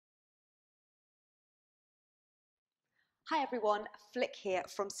Hi everyone, Flick here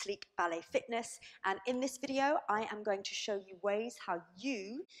from Sleep Ballet Fitness, and in this video I am going to show you ways how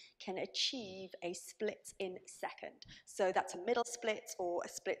you can achieve a split in second. So that's a middle split or a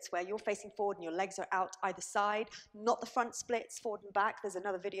split where you're facing forward and your legs are out either side, not the front splits forward and back. There's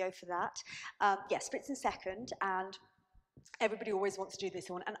another video for that. Splits in second, and everybody always wants to do this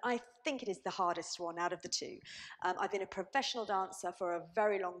one, and I think it is the hardest one out of the two. I've been a professional dancer for a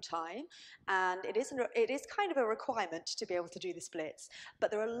very long time, and it is kind of a requirement to be able to do the splits. But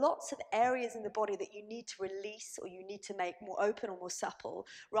there are lots of areas in the body that you need to release or you need to make more open or more supple,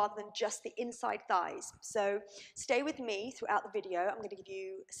 rather than just the inside thighs. So stay with me throughout the video. I'm going to give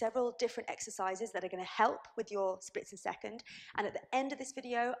you several different exercises that are going to help with your splits in second. And at the end of this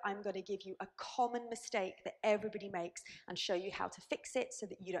video, I'm going to give you a common mistake that everybody makes and show you how to fix it so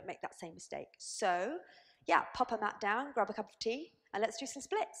that you don't make that same mistake. So yeah, pop a mat down, grab a cup of tea, and let's do some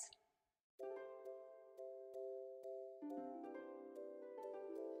splits.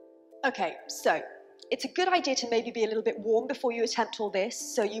 Okay, so it's a good idea to maybe be a little bit warm before you attempt all this.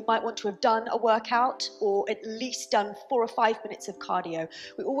 So you might want to have done a workout or at least done 4 or 5 minutes of cardio.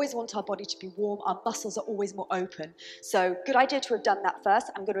 We always want our body to be warm. Our muscles are always more open. So good idea to have done that first.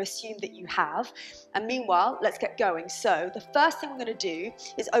 I'm going to assume that you have. And meanwhile, let's get going. So the first thing we're going to do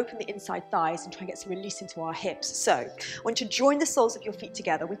is open the inside thighs and try and get some release into our hips. So I want you to join the soles of your feet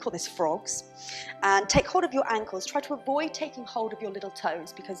together. We call this frogs. And take hold of your ankles. Try to avoid taking hold of your little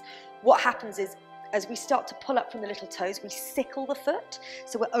toes, because what happens is, as we start to pull up from the little toes, we sickle the foot,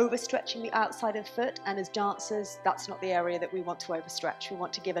 so we're overstretching the outside of the foot, and as dancers, that's not the area that we want to overstretch. We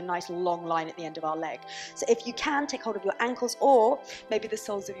want to give a nice long line at the end of our leg. So if you can, take hold of your ankles or maybe the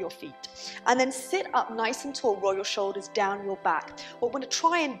soles of your feet. And then sit up nice and tall, roll your shoulders down your back. What we're going to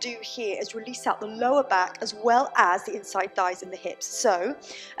try and do here is release out the lower back as well as the inside thighs and the hips. So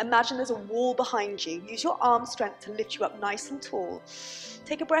imagine there's a wall behind you. Use your arm strength to lift you up nice and tall.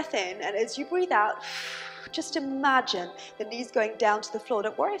 Take a breath in, and as you breathe out, just imagine the knees going down to the floor.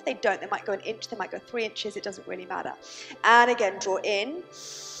 Don't worry if they don't. They might go an inch, they might go 3 inches. It doesn't really matter. And again, draw in.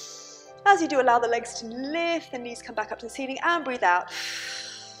 As you do, allow the legs to lift, the knees come back up to the ceiling, and breathe out.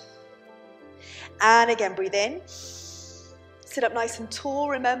 And again, breathe in. Sit up nice and tall,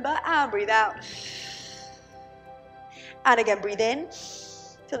 remember, and breathe out. And again, breathe in.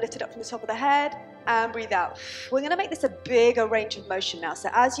 Feel lifted up from the top of the head, and breathe out. We're going to make this a bigger range of motion now. So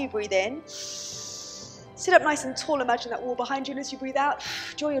as you breathe in, sit up nice and tall. Imagine that wall behind you. And as you breathe out,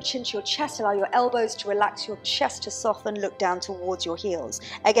 draw your chin to your chest. Allow your elbows to relax, your chest to soften. Look down towards your heels.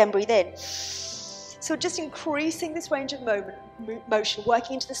 Again, breathe in. So just increasing this range of motion,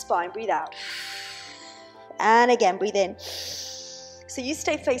 working into the spine. Breathe out. And again, breathe in. So you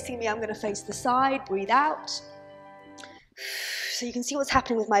stay facing me. I'm going to face the side. Breathe out. So you can see what's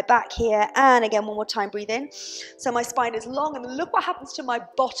happening with my back here. And again, one more time, breathe in. So my spine is long, and look what happens to my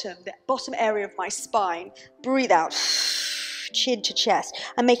bottom, the bottom area of my spine. Breathe out, chin to chest.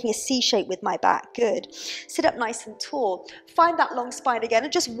 I'm making a C shape with my back. Good. Sit up nice and tall. Find that long spine again,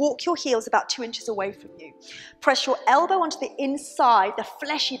 and just walk your heels about 2 inches away from you. Press your elbow onto the inside, the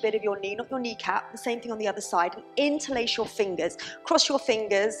fleshy bit of your knee, not your kneecap. The same thing on the other side. And interlace your fingers. Cross your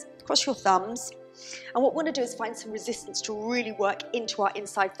fingers, cross your thumbs. And what we want to do is find some resistance to really work into our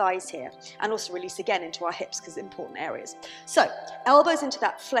inside thighs here, and also release again into our hips, because important areas. So elbows into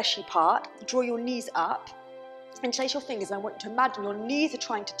that fleshy part, draw your knees up, interlace your fingers, and I want you to imagine your knees are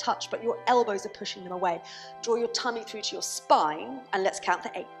trying to touch, but your elbows are pushing them away. Draw your tummy through to your spine, and let's count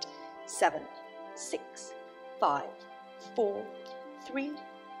to 8, 7, 6, 5, 4, 3,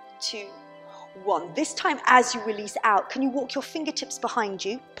 2, 1. This time, as you release out, can you walk your fingertips behind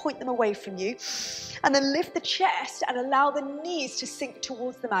you, point them away from you, and then lift the chest and allow the knees to sink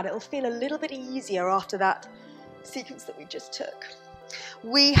towards the mat. It'll feel a little bit easier after that sequence that we just took.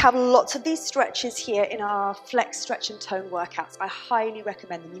 We have lots of these stretches here in our flex, stretch and tone workouts. I highly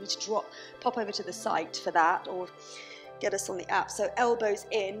recommend them. You need to pop over to the site for that, or get us on the app. So elbows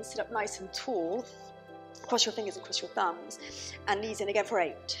in, sit up nice and tall, cross your fingers and cross your thumbs, and knees in again for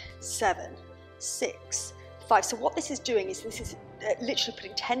 8, 7, 6, 5. So what this is doing is literally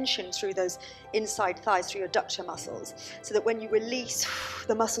putting tension through those inside thighs, through your adductor muscles, so that when you release,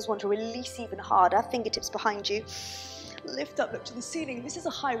 the muscles want to release even harder. Fingertips behind you. Lift up, look to the ceiling. This is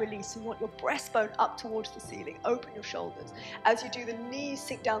a high release. You want your breastbone up towards the ceiling. Open your shoulders. As you do, the knees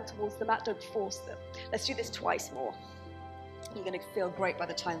sink down towards the mat. Don't force them. Let's do this twice more. You're going to feel great by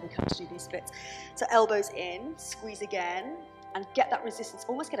the time we come to do these splits. So elbows in, squeeze again, and get that resistance.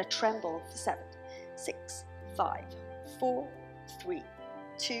 Almost get a tremble for 7, 6, 5, 4, 3,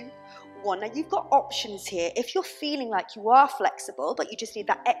 2, one. Now you've got options here. If you're feeling like you are flexible, but you just need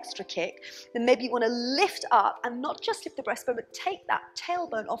that extra kick, then maybe you want to lift up and not just lift the breastbone, but take that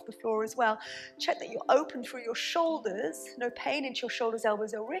tailbone off the floor as well. Check that you're open through your shoulders, no pain into your shoulders,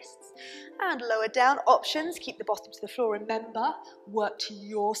 elbows or wrists, and lower down. Options, keep the bottom to the floor. Remember, work to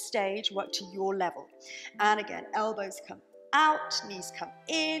your stage, work to your level. And again, elbows come out, knees come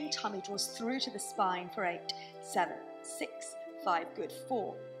in, tummy draws through to the spine for 8, 7, 6, 5, good,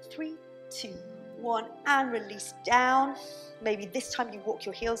 4, 3, 2, 1, and release down. Maybe this time you walk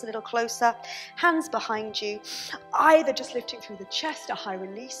your heels a little closer, hands behind you, either just lifting through the chest, a high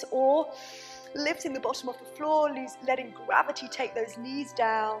release, or lifting the bottom off the floor, letting gravity take those knees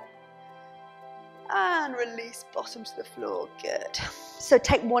down, and release bottom to the floor, good. So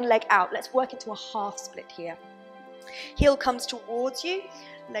take one leg out, let's work into a half split here. Heel comes towards you,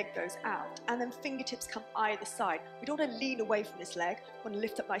 leg goes out, and then fingertips come either side. We don't want to lean away from this leg, we want to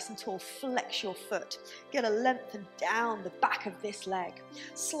lift up nice and tall, flex your foot, get a lengthen down the back of this leg.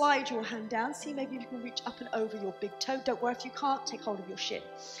 Slide your hand down, see maybe you can reach up and over your big toe. Don't worry if you can't, take hold of your shin.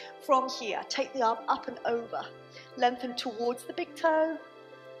 From here, take the arm up and over, lengthen towards the big toe,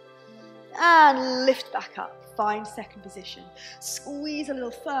 and lift back up. Find second position. Squeeze a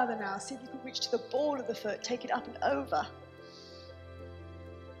little further now. See if you can reach to the ball of the foot. Take it up and over.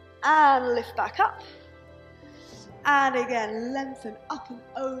 And lift back up. And again, lengthen up and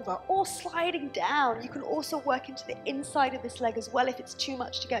over. Or sliding down. You can also work into the inside of this leg as well if it's too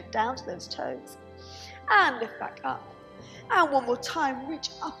much to get down to those toes. And lift back up. And one more time, reach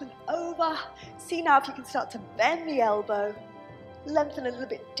up and over. See now if you can start to bend the elbow. Lengthen a little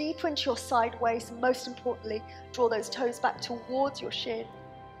bit deeper into your side waist, and most importantly, draw those toes back towards your shin.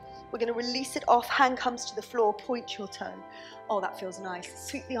 We're going to release it off, hand comes to the floor, point your toe. Oh, that feels nice.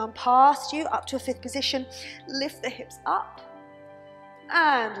 Sweep the arm past you, up to a fifth position, lift the hips up,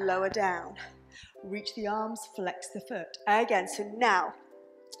 and lower down. Reach the arms, flex the foot. Again, so now,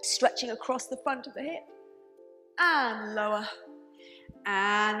 stretching across the front of the hip, and lower,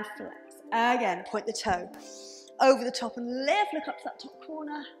 and flex. Again, point the toe. Over the top and lift, look up to that top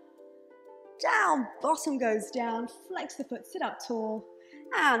corner. Down, bottom goes down, flex the foot, sit up tall,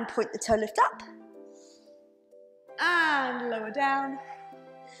 and point the toe, lift up. And lower down,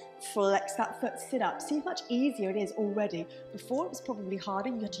 flex that foot, sit up. See how much easier it is already. Before it was probably harder,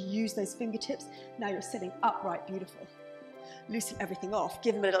 you had to use those fingertips. Now you're sitting upright, beautiful. Loosen everything off,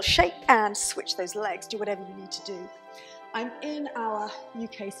 give them a little shake and switch those legs, do whatever you need to do. I'm in our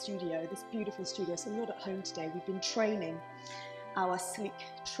UK studio, this beautiful studio, so I'm not at home today. We've been training our sleek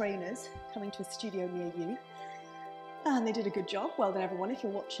trainers coming to a studio near you. And they did a good job. Well done, everyone, if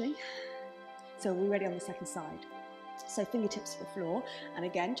you're watching. So we're ready on the second side. So fingertips to the floor. And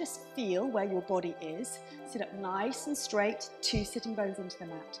again, just feel where your body is. Sit up nice and straight, 2 sitting bones into the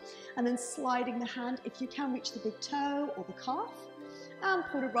mat. And then sliding the hand, if you can reach the big toe or the calf. And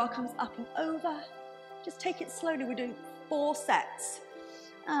put a bra comes up and over. Just take it slowly. We're doing 4 sets,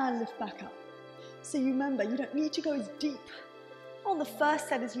 and lift back up. So you remember, you don't need to go as deep on the first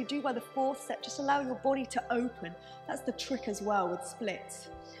set as you do by the 4th set. Just allow your body to open. That's the trick as well with splits.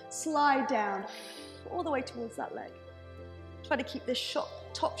 Slide down all the way towards that leg. Try to keep this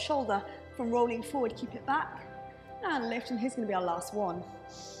top shoulder from rolling forward. Keep it back and lift, and here's going to be our last one.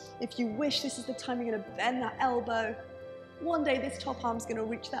 If you wish, this is the time you're going to bend that elbow. One day this top arm's going to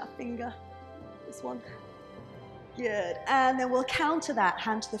reach that finger. This one. Good, and then we'll counter that,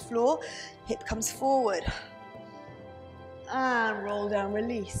 hand to the floor, hip comes forward, and roll down,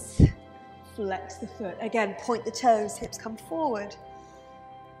 release, flex the foot, again, point the toes, hips come forward,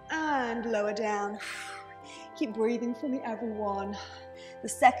 and lower down. Keep breathing for me, everyone. The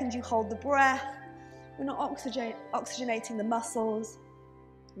second you hold the breath, we're not oxygenating the muscles,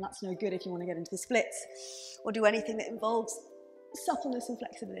 and that's no good if you want to get into the splits, or do anything that involves suppleness and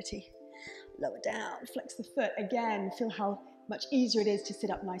flexibility. Lower down, flex the foot. Again, feel how much easier it is to sit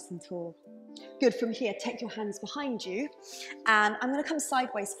up nice and tall. Good, from here, take your hands behind you, and I'm going to come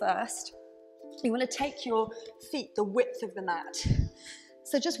sideways first. You want to take your feet the width of the mat.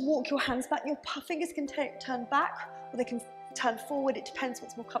 So just walk your hands back. Your fingers can turn back, or they can turn forward. It depends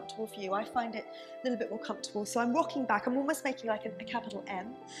what's more comfortable for you. I find it a little bit more comfortable. So I'm rocking back. I'm almost making like a capital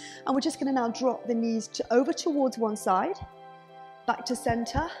M. And we're just going to now drop the knees over towards one side, back to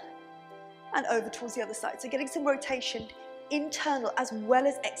center, and over towards the other side. So getting some rotation, internal as well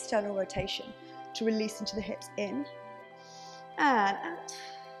as external rotation, to release into the hips, in and out,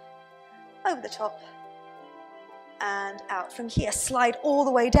 over the top and out. From here, slide all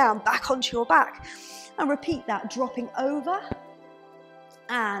the way down, back onto your back, and repeat that, dropping over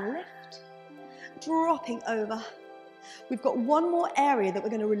and lift, dropping over We've got one more area that we're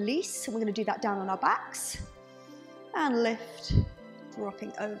going to release, and we're going to do that down on our backs. And lift,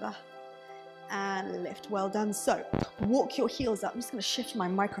 dropping over, and lift. Well done. So walk your heels up. I'm just going to shift my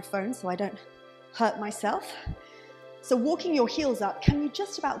microphone so I don't hurt myself. So walking your heels up, can you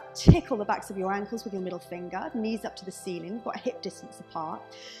just about tickle the backs of your ankles with your middle finger, knees up to the ceiling, got a hip distance apart.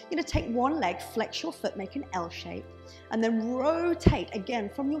 You're going to take one leg, flex your foot, make an L shape, and then rotate again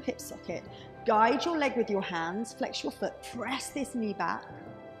from your hip socket. Guide your leg with your hands, flex your foot, press this knee back.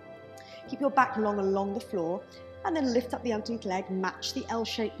 Keep your back long along the floor, and then lift up the underneath leg, match the L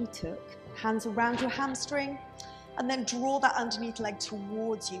shape we took. Hands around your hamstring, and then draw that underneath leg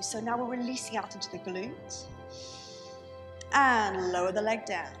towards you. So now we're releasing out into the glutes. And lower the leg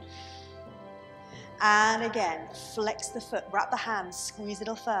down. And again, flex the foot, wrap the hands, squeeze a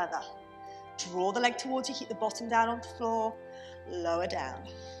little further. Draw the leg towards you, keep the bottom down on the floor, lower down.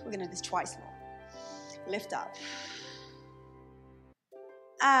 We're gonna do this twice more. Lift up.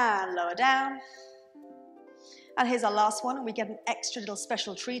 And lower down. And here's our last one, and we get an extra little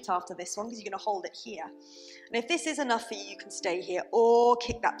special treat after this one because you're gonna hold it here. And if this is enough for you, you can stay here or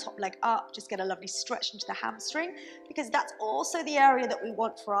kick that top leg up, just get a lovely stretch into the hamstring because that's also the area that we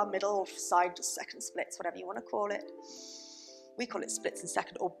want for our middle side to second splits, whatever you wanna call it. We call it splits and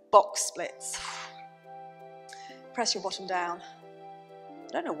second or box splits. Press your bottom down.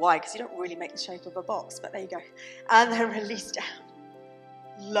 I don't know why, because you don't really make the shape of a box, but there you go. And then release down.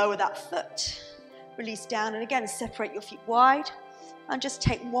 Lower that foot. Release down, and again, separate your feet wide, and just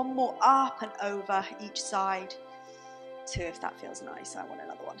take one more up and over each side. Two, if that feels nice. I want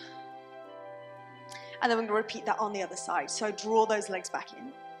another one. And then we're going to repeat that on the other side. So draw those legs back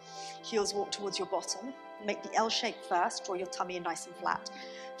in. Heels walk towards your bottom. Make the L shape first. Draw your tummy in nice and flat.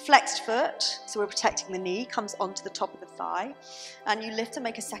 Flexed foot, so we're protecting the knee, comes onto the top of the thigh. And you lift and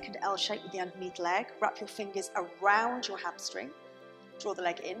make a second L shape with the underneath leg. Wrap your fingers around your hamstring. Draw the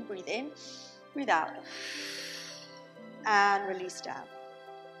leg in, breathe in. Breathe out, and release down.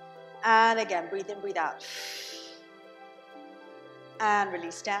 And again, breathe in, breathe out. And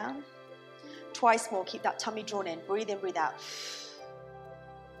release down. Twice more, keep that tummy drawn in. Breathe in, breathe out.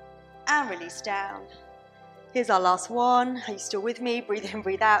 And release down. Here's our last one. Are you still with me? Breathe in,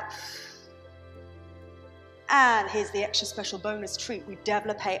 breathe out. And here's the extra special bonus treat. We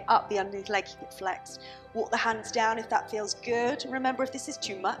développé up the underneath leg, keep it flexed. Walk the hands down if that feels good. Remember, if this is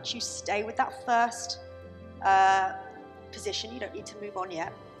too much, you stay with that first position. You don't need to move on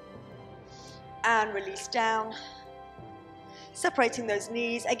yet. And release down. Separating those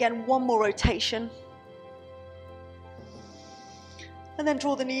knees. Again, one more rotation. And then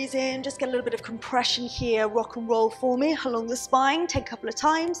draw the knees in. Just get a little bit of compression here. Rock and roll for me along the spine. Take a couple of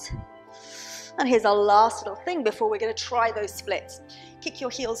times. And here's our last little thing before we're going to try those splits. Kick your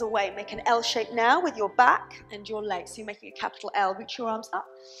heels away. Make an L shape now with your back and your legs. So you're making a capital L. Reach your arms up.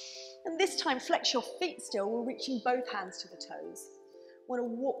 And this time, flex your feet still. We're reaching both hands to the toes. We want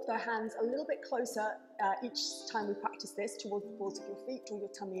to walk the hands a little bit closer each time we practice this towards the balls of your feet. Draw your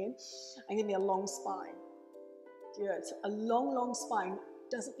tummy in and give me a long spine. Good. So a long, long spine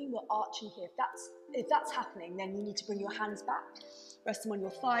doesn't mean we're arching here. If that's happening, then you need to bring your hands back. Rest them on your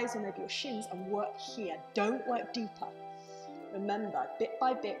thighs or maybe your shins and work here. Don't work deeper. Remember, bit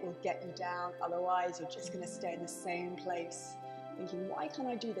by bit we'll get you down. Otherwise, you're just going to stay in the same place, thinking, why can't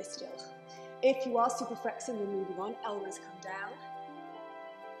I do this still? If you are super flexing, we're moving on. Elbows come down.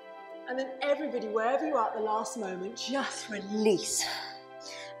 And then everybody, wherever you are at the last moment, just release.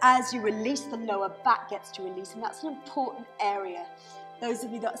 As you release, the lower back gets to release, and that's an important area. Those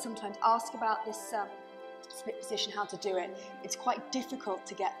of you that sometimes ask about this split position, how to do it, it's quite difficult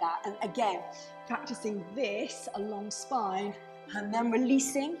to get that. And again, practicing this, a long spine, and then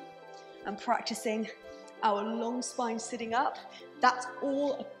releasing, and practicing our long spine sitting up, that's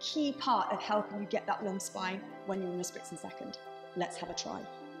all a key part of helping you get that long spine when you're in a splits in second. Let's have a try.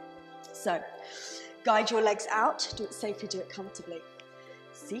 So, guide your legs out, do it safely, do it comfortably.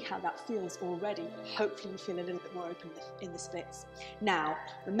 See how that feels already. Hopefully you feel a little bit more open in the splits. Now,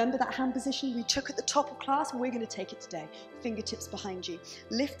 remember that hand position we took at the top of class? We're going to take it today. Fingertips behind you.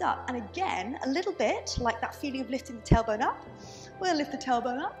 Lift up, and again, a little bit like that feeling of lifting the tailbone up. We'll lift the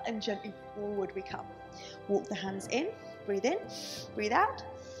tailbone up and gently forward we come. Walk the hands in, breathe out.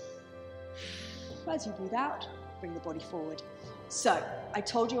 As you breathe out, bring the body forward. So, I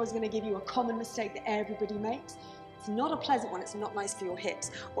told you I was going to give you a common mistake that everybody makes. It's not a pleasant one, it's not nice for your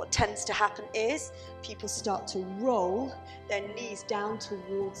hips. What tends to happen is people start to roll their knees down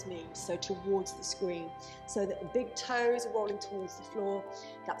towards me, so towards the screen, so that the big toes are rolling towards the floor.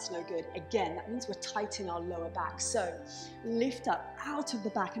 That's no good. Again, that means we're tight in our lower back. So lift up out of the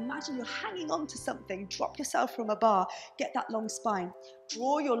back. Imagine you're hanging on to something. Drop yourself from a bar. Get that long spine.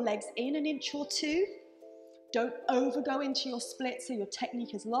 Draw your legs in an inch or two. Don't overgo into your split so your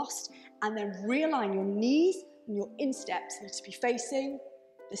technique is lost. And then realign your knees and your insteps need to be facing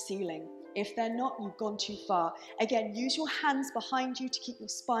the ceiling. If they're not, you've gone too far. Again, use your hands behind you to keep your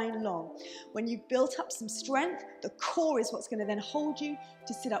spine long. When you've built up some strength, the core is what's going to then hold you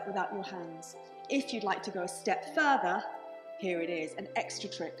to sit up without your hands. If you'd like to go a step further, here it is, an extra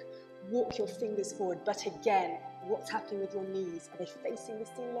trick. Walk your fingers forward, but again, what's happening with your knees? Are they facing the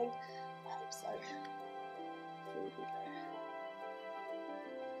ceiling? I hope so. Forward we go.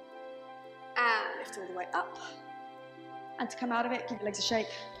 And lift all the way up. And to come out of it, give your legs a shake.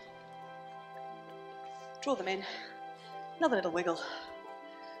 Draw them in. Another little wiggle.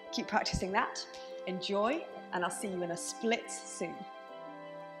 Keep practicing that. Enjoy, and I'll see you in a split soon.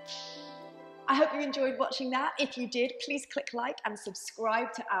 I hope you enjoyed watching that. If you did, please click like and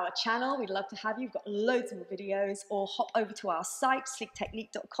subscribe to our channel. We'd love to have you. We've got loads more videos, or hop over to our site,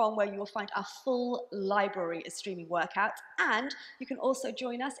 sleektechnique.com, where you will find our full library of streaming workouts. And you can also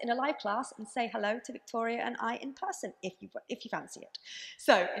join us in a live class and say hello to Victoria and I in person if you fancy it.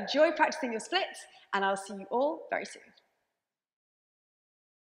 So enjoy practicing your splits, and I'll see you all very soon.